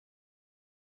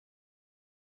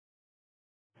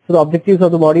So the objectives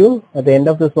of the module, at the end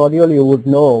of this module, you would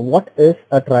know what is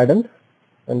a Trident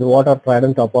and what are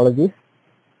Trident topologies,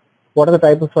 what are the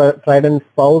types of Trident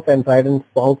spouse and Trident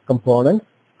spouse components,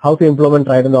 how to implement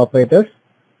Trident operators,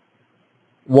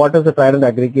 what is the Trident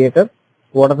aggregator,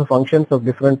 what are the functions of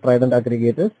different Trident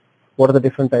aggregators, what are the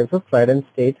different types of Trident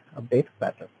state update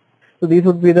patterns. So these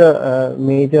would be the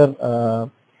major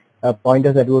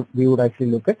pointers that we would actually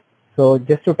look at. So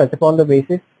just to touch upon the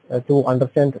basics to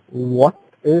understand what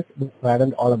is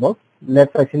Trident all about,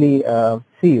 let's actually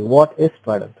see what is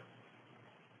Trident.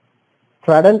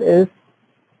 Trident is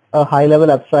a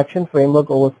high-level abstraction framework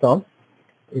over Storm.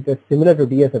 It is similar to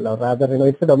DSL, or rather,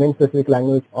 it's a domain-specific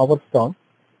language over Storm.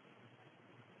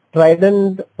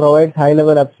 Trident provides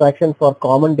high-level abstraction for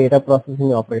common data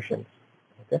processing operations.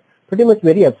 Okay, pretty much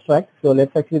very abstract. So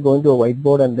let's actually go into a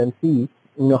whiteboard and then see,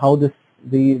 how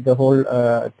the whole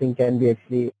thing can be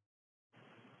actually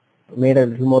made a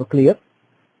little more clear.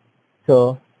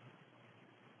 So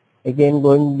again,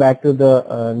 going back to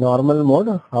the normal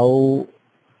mode, how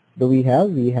do we have?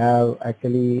 We have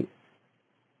actually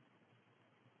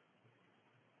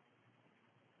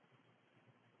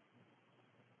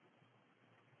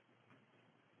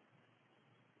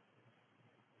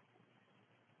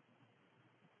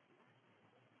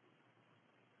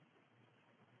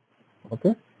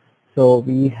okay. So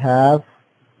we have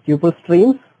tuple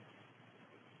streams,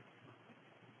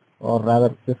 or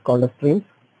rather, just called as streams,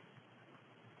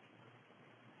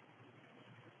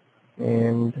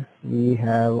 and we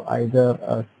have either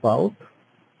a spout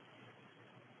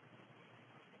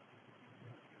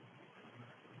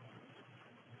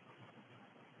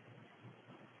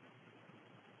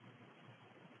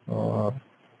or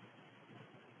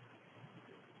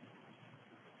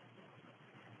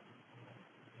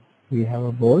we have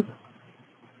a bolt,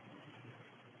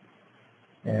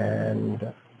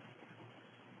 and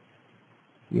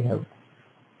we have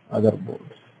other bolts.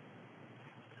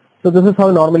 So this is how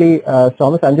normally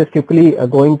Storm is. I'm just quickly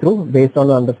going through based on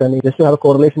the understanding, just to have a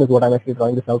correlation is what I'm actually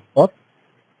drawing this out for.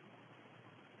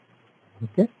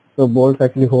 Okay, so bolts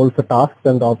actually holds the tasks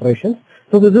and the operations.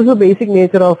 So this is the basic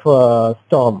nature of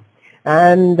Storm,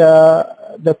 and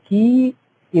the key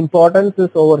importance is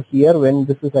over here when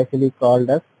this is actually called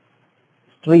as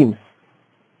streams.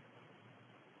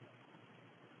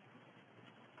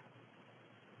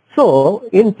 So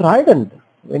in Trident,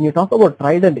 when you talk about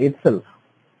Trident itself,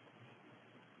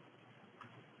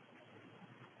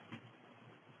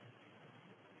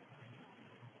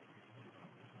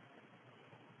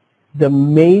 the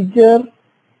major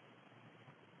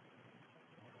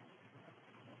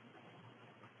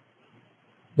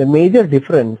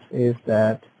difference is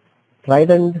that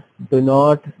Trident do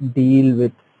not deal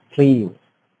with streams.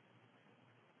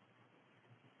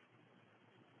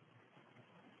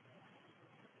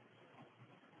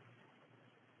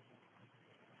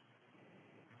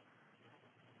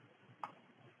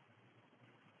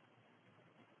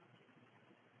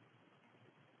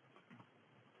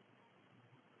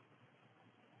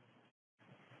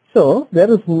 So there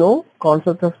is no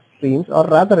concept of streams, or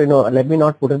rather, let me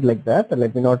not put it like that.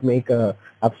 Let me not make a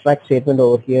abstract statement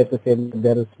over here to say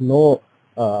there is no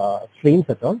streams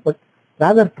at all, but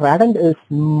rather Trident is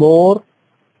more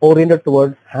oriented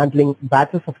towards handling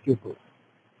batches of tuples.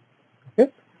 Okay,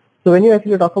 so when you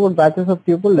actually talk about batches of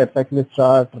tuple, let's actually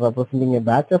start representing a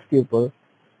batch of tuple.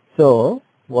 So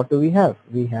what do we have?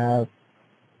 We have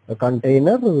a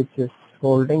container which is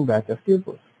holding batch of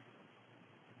tuples.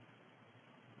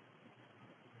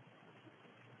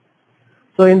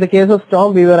 So in the case of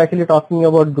Storm, we were actually talking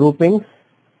about groupings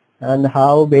and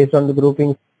how based on the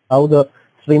groupings, how the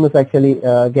stream is actually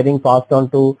getting passed on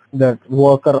to the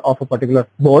worker of a particular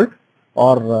bolt,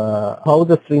 or how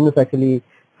the stream is actually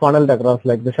funneled across,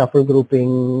 like the shuffle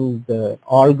grouping, the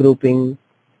all grouping,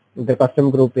 the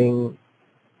custom grouping,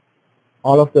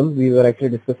 all of them we were actually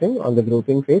discussing on the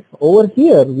grouping phase. Over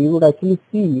here, we would actually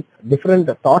see different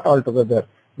thought altogether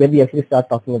when we actually start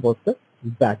talking about the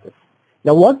batches.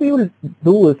 Now what we will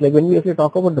do is, like when we actually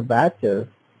talk about the batches,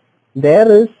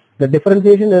 there is the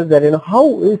differentiation is that,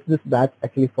 how is this batch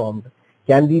actually formed?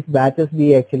 Can these batches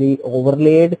be actually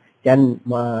overlaid? Can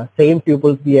same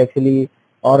tuples be actually,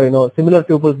 or similar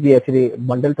tuples be actually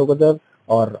bundled together?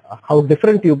 Or how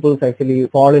different tuples actually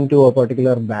fall into a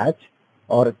particular batch?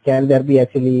 Or can there be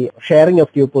actually sharing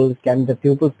of tuples? Can the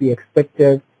tuples be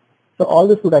expected? So all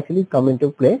this would actually come into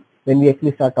play when we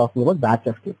actually start talking about batch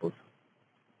of tuples.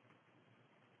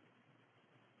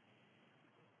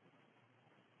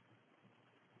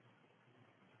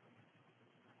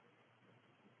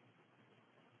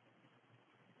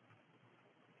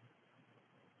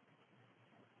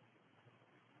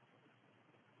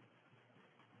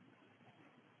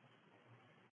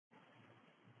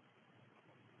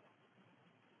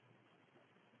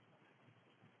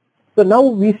 So now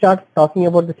we start talking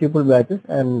about the tuple batches,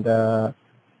 and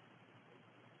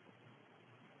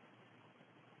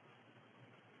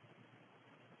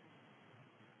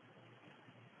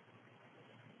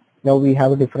now we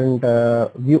have a different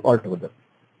view altogether.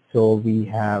 So we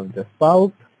have the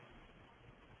spout,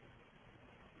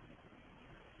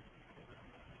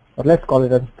 or let's call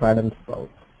it a Trident spout.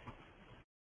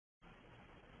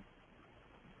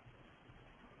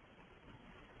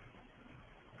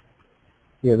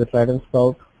 Here the Trident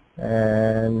spout,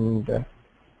 and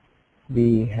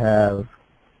we have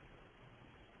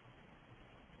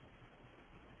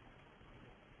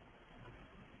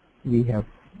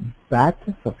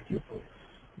batches of tuples,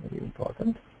 very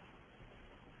important.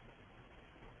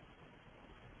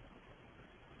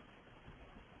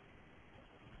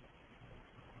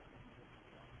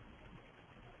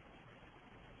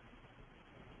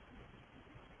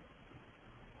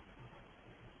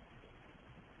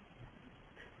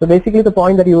 So basically the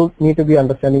point that you need to be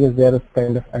understanding is there is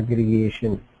kind of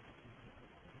aggregation.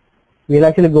 We'll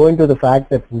actually go into the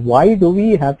fact that why do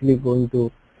we have to be going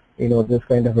to, this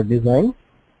kind of a design.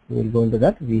 We'll go into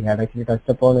that. We had actually touched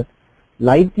upon it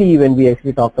lightly when we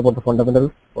actually talked about the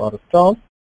fundamentals for Storm.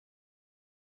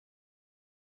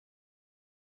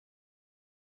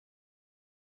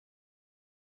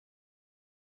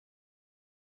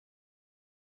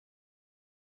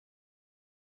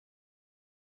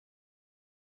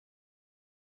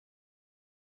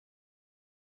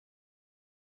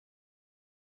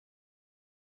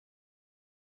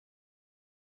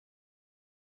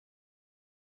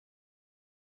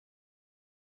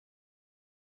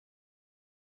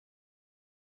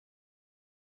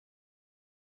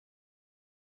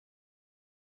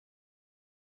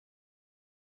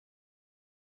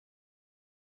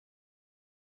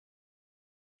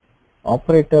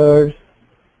 Operators,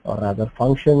 or rather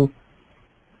functions,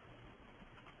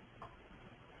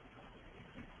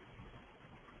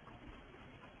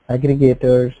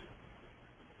 aggregators,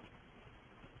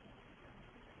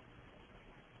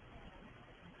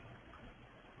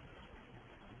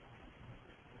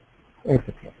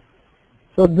 etc.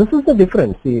 So this is the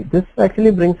difference. See, this actually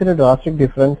brings in a drastic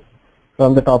difference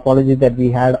from the topology that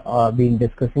we had been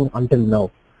discussing until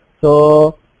now.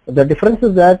 So the difference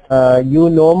is that you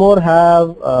no more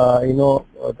have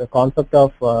the concept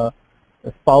of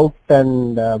spout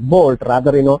and bolt.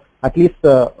 Rather, at least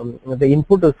the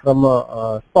input is from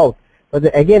a spout. But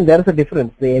again, there is a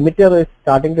difference. The emitter is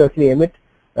starting to actually emit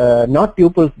not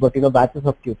tuples, but batches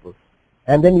of tuples.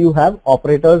 And then you have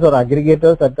operators or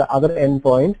aggregators at the other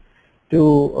endpoint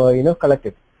to collect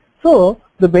it. So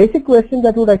the basic question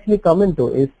that would actually come into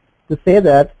is to say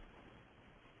that,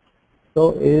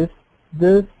 so is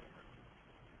this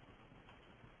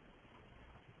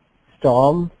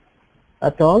Storm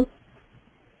at all?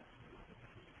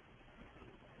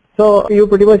 So you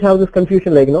pretty much have this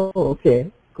confusion, like,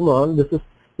 okay, come on, this is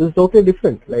totally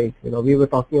different. Like, we were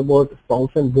talking about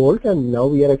spouts and bolt, and now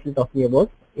we are actually talking about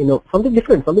something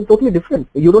different, something totally different.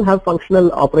 You don't have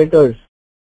functional operators,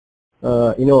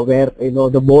 where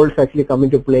the bolts actually come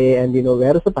into play, and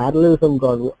where is the parallelism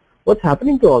gone? What's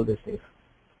happening to all these things?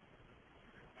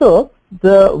 So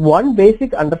the one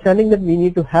basic understanding that we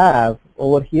need to have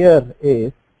over here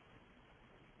is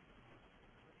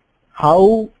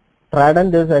how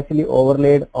Trident is actually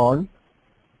overlaid on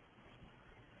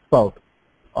spout,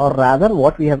 or rather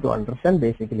what we have to understand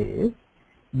basically is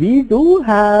we do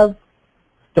have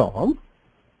Storm,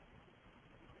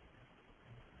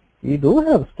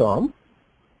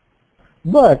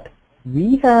 but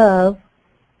we have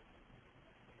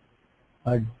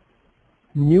a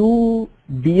new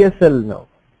DSL now.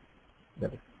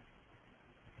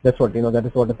 That's what that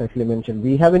is what is actually mentioned.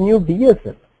 We have a new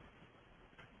DSL.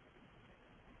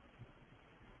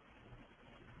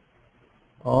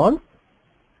 On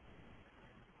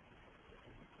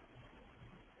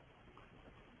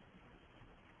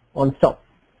Storm.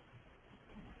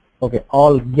 Okay,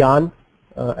 all yarn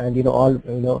and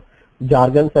all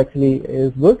jargons actually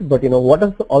is good, but what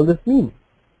does all this mean?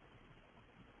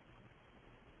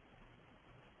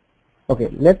 Okay,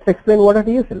 let's explain what a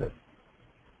DSL is.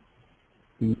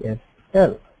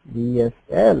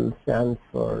 DSL stands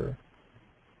for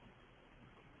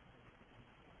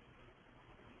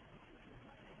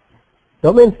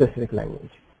domain specific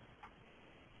language.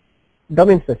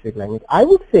 I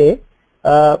would say,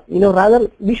 rather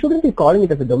we shouldn't be calling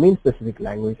it as a domain specific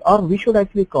language, or we should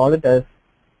actually call it as,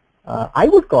 I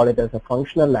would call it as a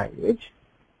functional language.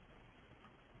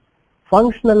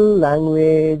 Functional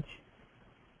language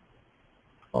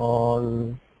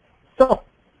on Storm.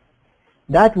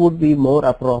 That would be more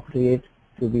appropriate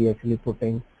to be actually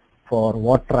putting for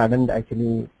what Trident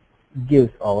actually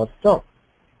gives our Storm.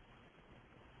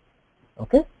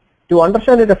 Okay. To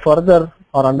understand it further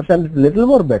or understand it a little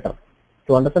more better,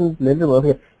 to understand it a little more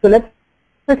here. So let's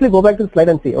actually go back to the slide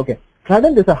and see. Okay.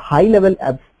 Trident is a high-level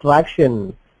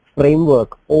abstraction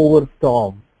framework over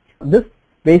Storm. This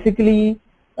basically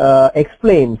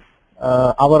explains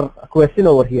our question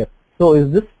over here. So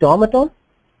is this Storm at all?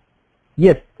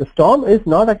 Yes, the Storm is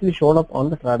not actually shown up on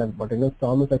the Trident, but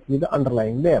Storm is actually the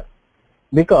underlying layer,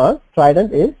 because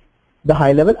Trident is the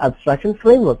high-level abstraction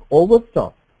framework over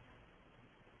Storm.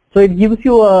 So it gives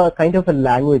you a kind of a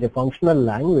language, a functional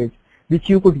language, which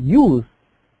you could use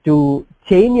to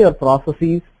chain your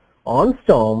processes on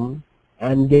Storm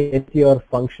and get your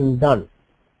function done.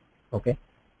 Okay.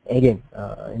 Again,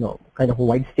 kind of a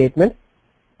wide statement.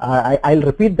 I'll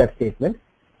repeat that statement.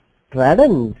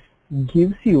 Trident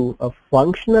gives you a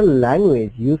functional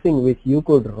language using which you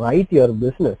could write your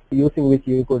business, using which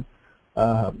you could,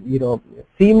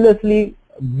 seamlessly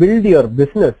build your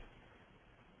business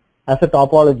as a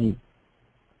topology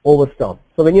over Storm.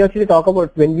 So when you actually talk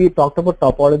about, when we talked about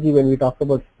topology, when we talked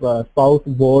about spouse,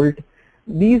 bolt,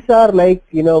 these are like,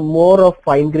 more of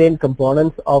fine-grained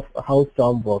components of how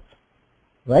Storm works,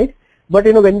 right? But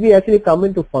when we actually come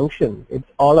into function, it's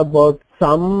all about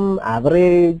sum,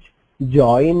 average,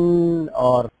 join,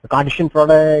 or Cartesian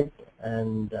product,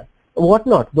 and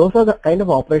whatnot. Those are the kind of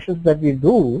operations that we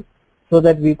do so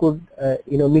that we could,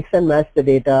 mix and match the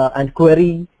data and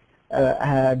query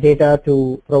data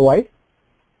to provide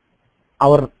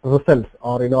our results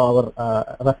or our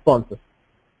responses.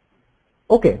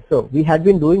 Okay, so we had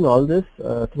been doing all this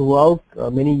throughout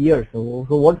many years. So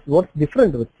what's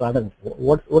different with Trident?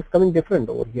 What's coming different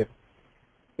over here?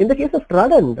 In the case of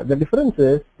Trident, the difference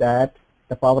is that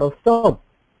the power of Storm,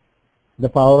 the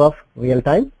power of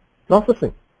real-time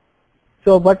processing.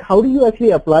 So, but how do you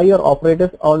actually apply your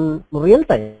operators on real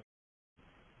time?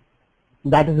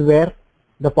 That is where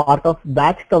the part of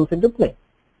batch comes into play.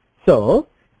 So,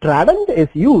 Trident is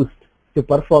used to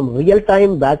perform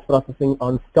real-time batch processing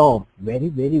on Storm. Very,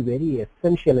 very, very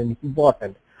essential and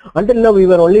important. Until now, we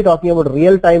were only talking about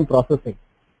real-time processing.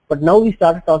 But now we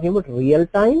started talking about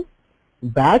real-time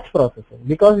batch processing,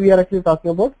 because we are actually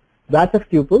talking about batch of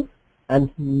tuples and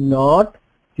not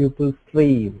tuple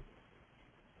stream.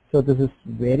 So this is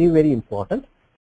very, very important.